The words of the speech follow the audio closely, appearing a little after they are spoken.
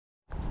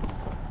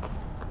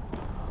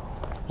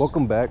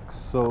Welcome back.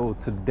 So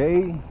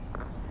today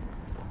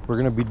we're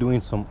gonna be doing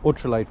some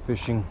ultralight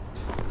fishing.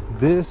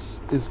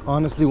 This is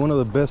honestly one of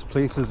the best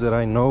places that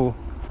I know.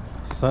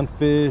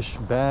 Sunfish,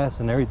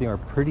 bass, and everything are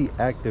pretty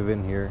active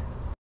in here.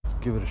 Let's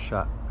give it a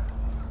shot.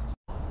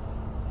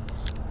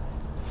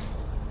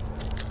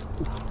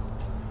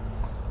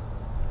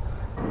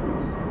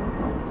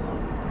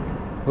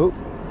 Oh,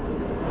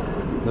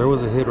 there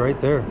was a hit right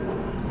there.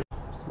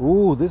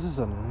 Ooh, this is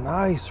a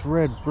nice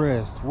red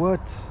breast. What?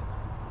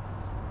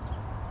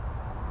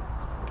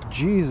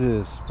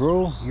 Jesus,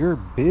 bro, you're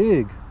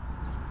big.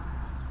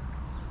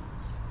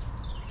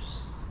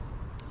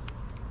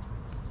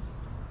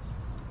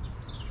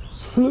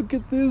 Look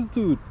at this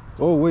dude.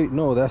 Oh wait,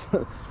 no, that's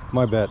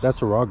my bad.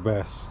 That's a rock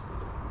bass.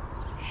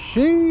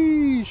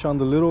 Sheesh, on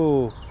the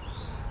little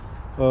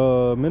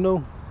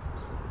minnow.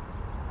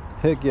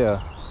 Heck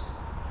yeah.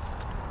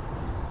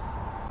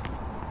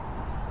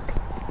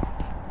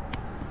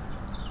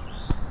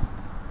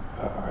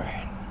 All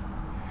right,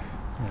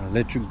 I'll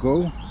let you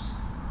go.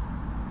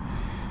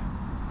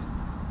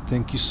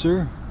 Thank you,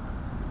 sir.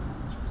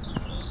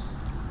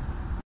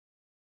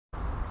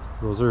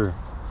 Those are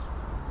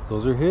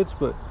hits,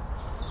 but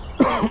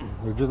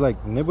they're just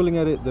like nibbling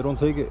at it. They don't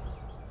take it.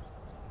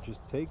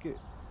 Just take it.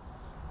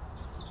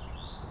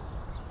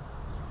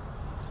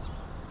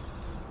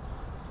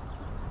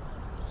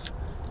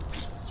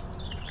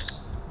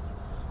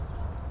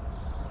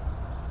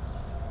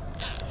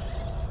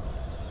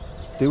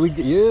 Did we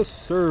get? Yes,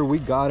 sir. We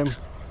got him.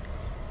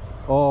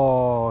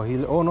 Oh,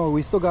 oh no,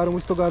 we still got him.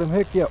 We still got him.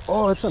 Heck yeah.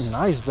 Oh, it's a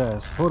nice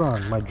bass. Hold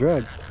on, my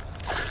drag.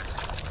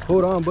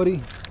 Hold on,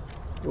 buddy.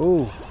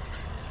 Oh.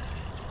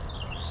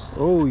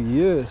 Oh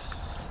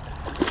yes.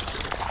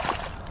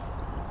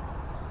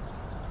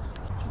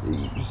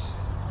 Hey.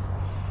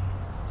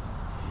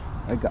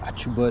 I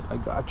got you, bud. I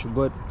got you,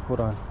 bud.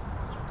 Hold on.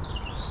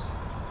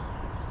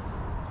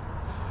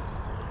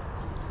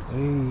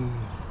 Hey.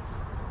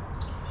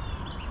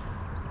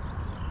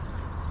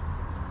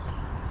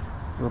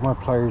 Where my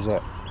pliers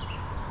at?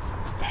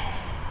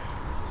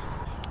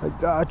 I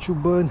got you,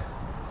 bud.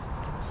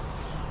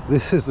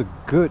 This is a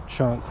good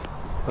chunk.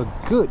 A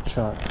good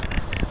chunk.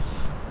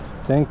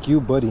 Thank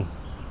you, buddy.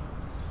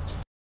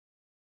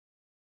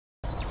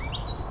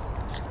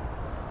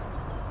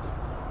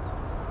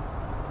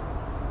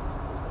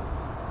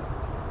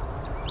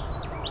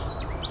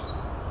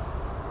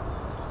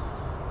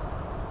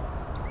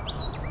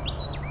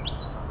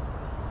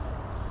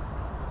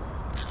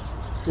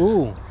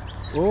 Ooh.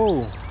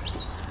 Oh.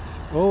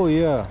 Oh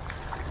yeah,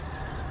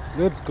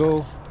 let's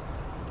go.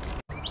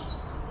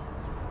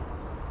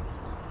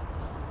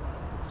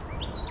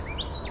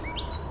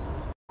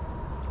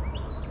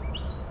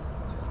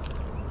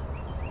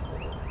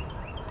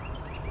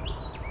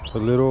 A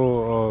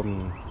little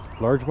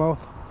largemouth.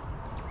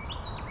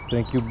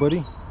 Thank you,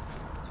 buddy.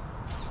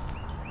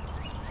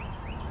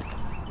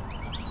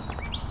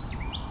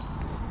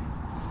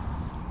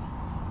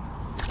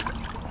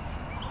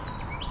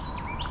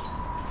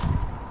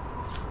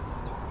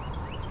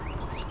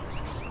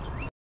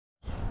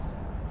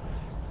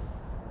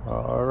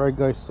 Alright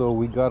guys, so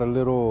we got a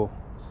little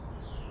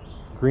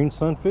green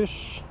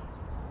sunfish,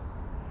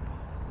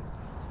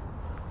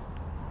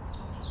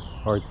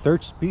 our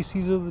third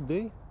species of the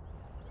day.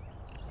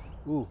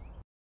 Ooh.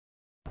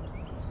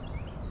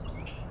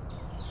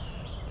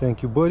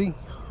 Thank you, buddy.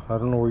 I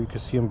don't know where you can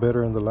see him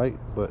better in the light,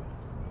 but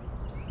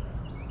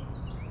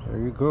there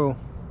you go.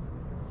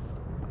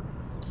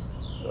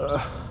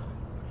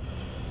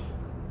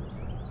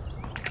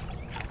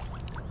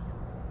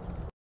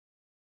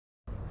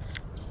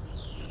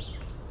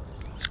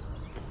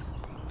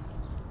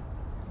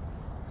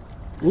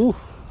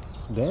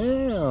 Oof,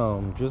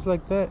 damn, just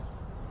like that.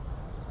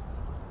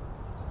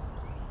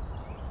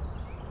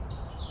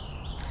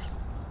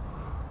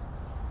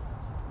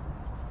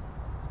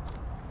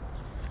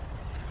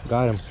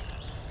 Got him.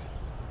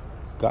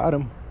 Got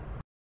him.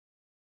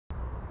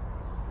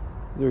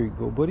 There you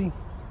go, buddy.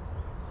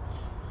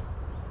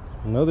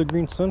 Another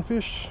green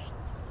sunfish.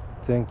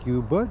 Thank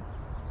you, bud.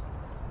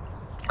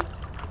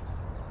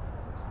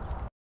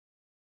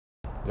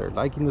 They're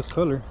liking this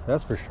color,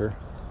 that's for sure.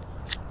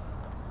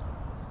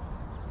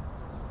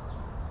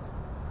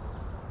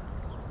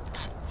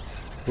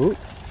 Ooh.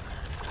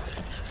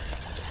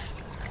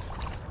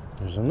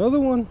 There's another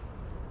one.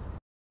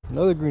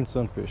 Another green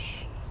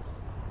sunfish.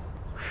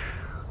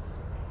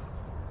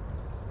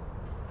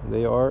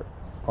 They are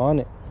on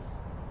it.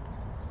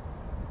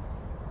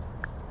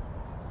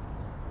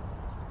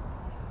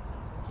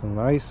 It's a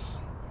nice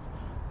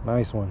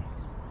one.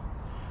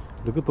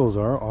 Look at those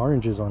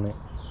oranges on it.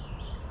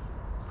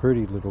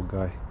 Pretty little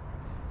guy.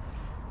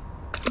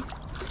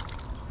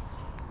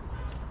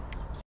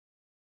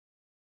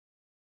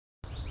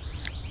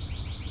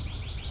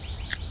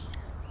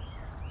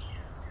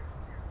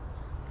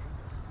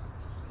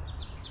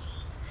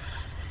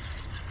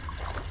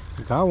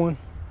 Got one.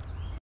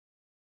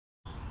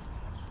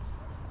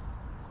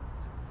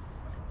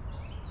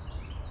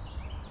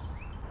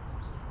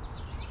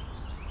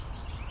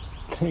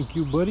 Thank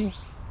you, buddy.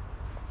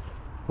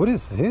 What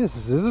is this?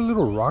 Is this a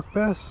little rock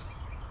bass?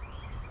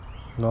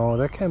 No,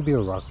 that can't be a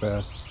rock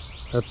bass.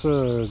 That's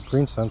a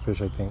green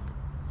sunfish, I think.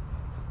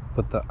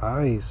 But the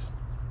eyes.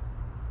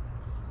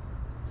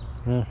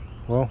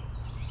 Well,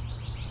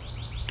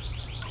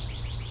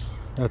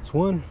 that's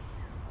one.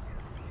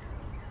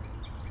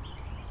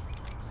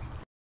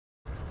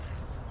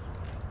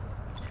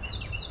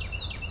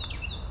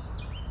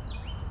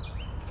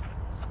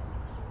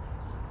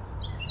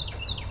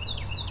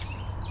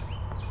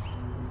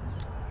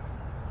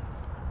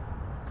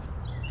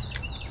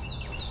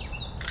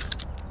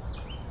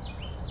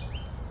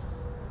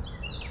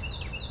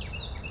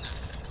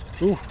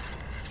 Oof.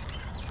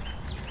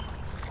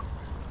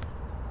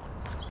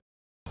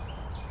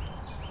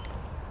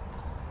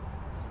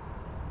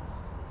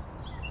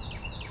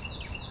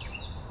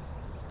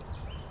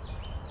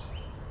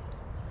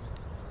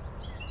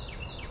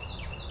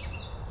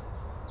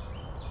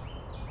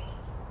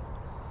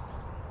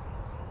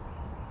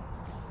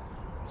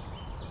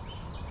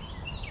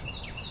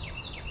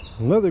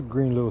 Another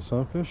green little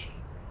sunfish.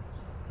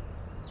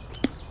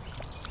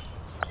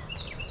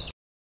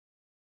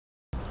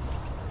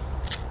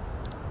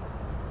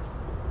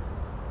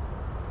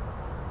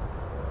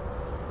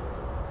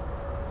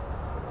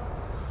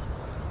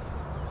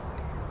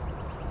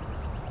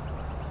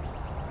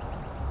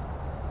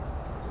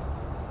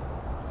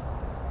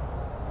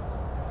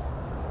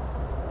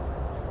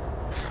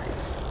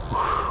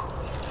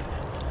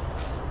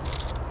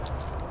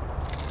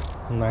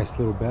 Nice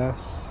little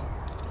bass.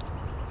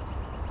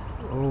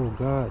 Oh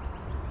God,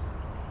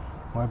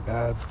 my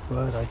bad,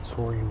 bud, I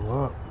tore you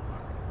up.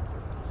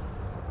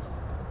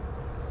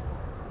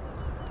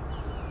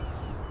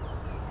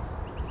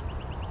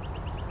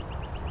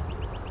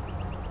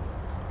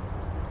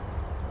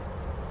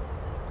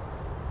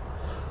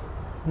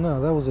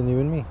 No, that wasn't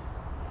even me.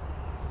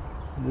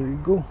 There you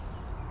go.